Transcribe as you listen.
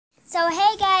So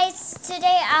hey guys,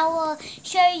 today I will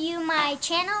show you my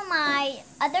channel, my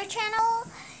other channel.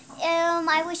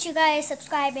 I wish you guys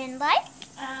subscribe and like.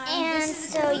 And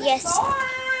so yes.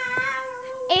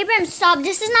 Abram, stop.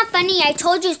 This is not funny. I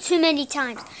told you too many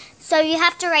times. So you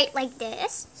have to write like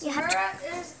this. You have to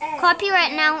copy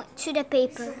right now to the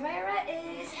paper.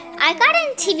 I got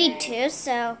it in TV too,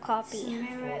 so copy.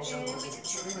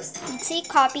 See,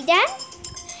 copy that.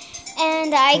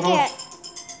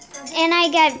 And I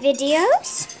get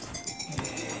videos,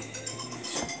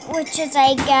 which is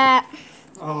I got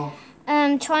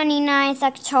 29th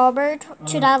October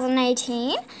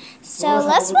 2018. So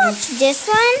let's watch this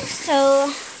one.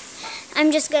 So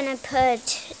I'm just gonna put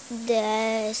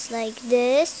this like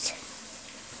this,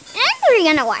 and we're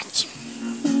gonna watch.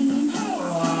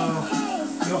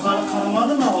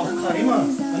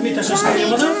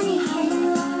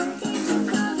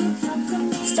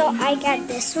 So I got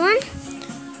this one.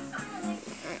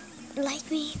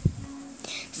 Like me.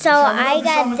 So I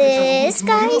got this,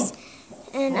 guys,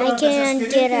 and I can't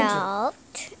get out.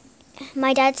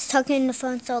 My dad's talking on the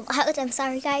phone so loud. I'm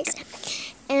sorry, guys.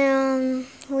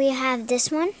 We have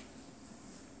this one.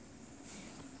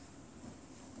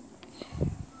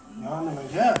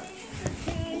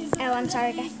 Oh, I'm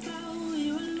sorry, guys.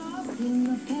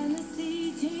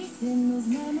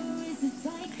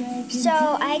 So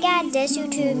I got this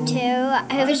YouTube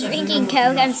too. I was drinking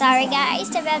Coke. I'm sorry, guys,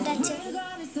 about that too.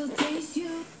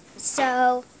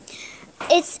 So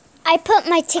I put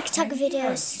my TikTok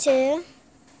videos too.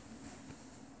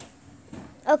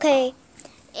 Okay,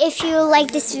 if you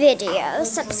like this video,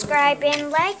 subscribe and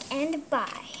like, and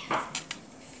bye.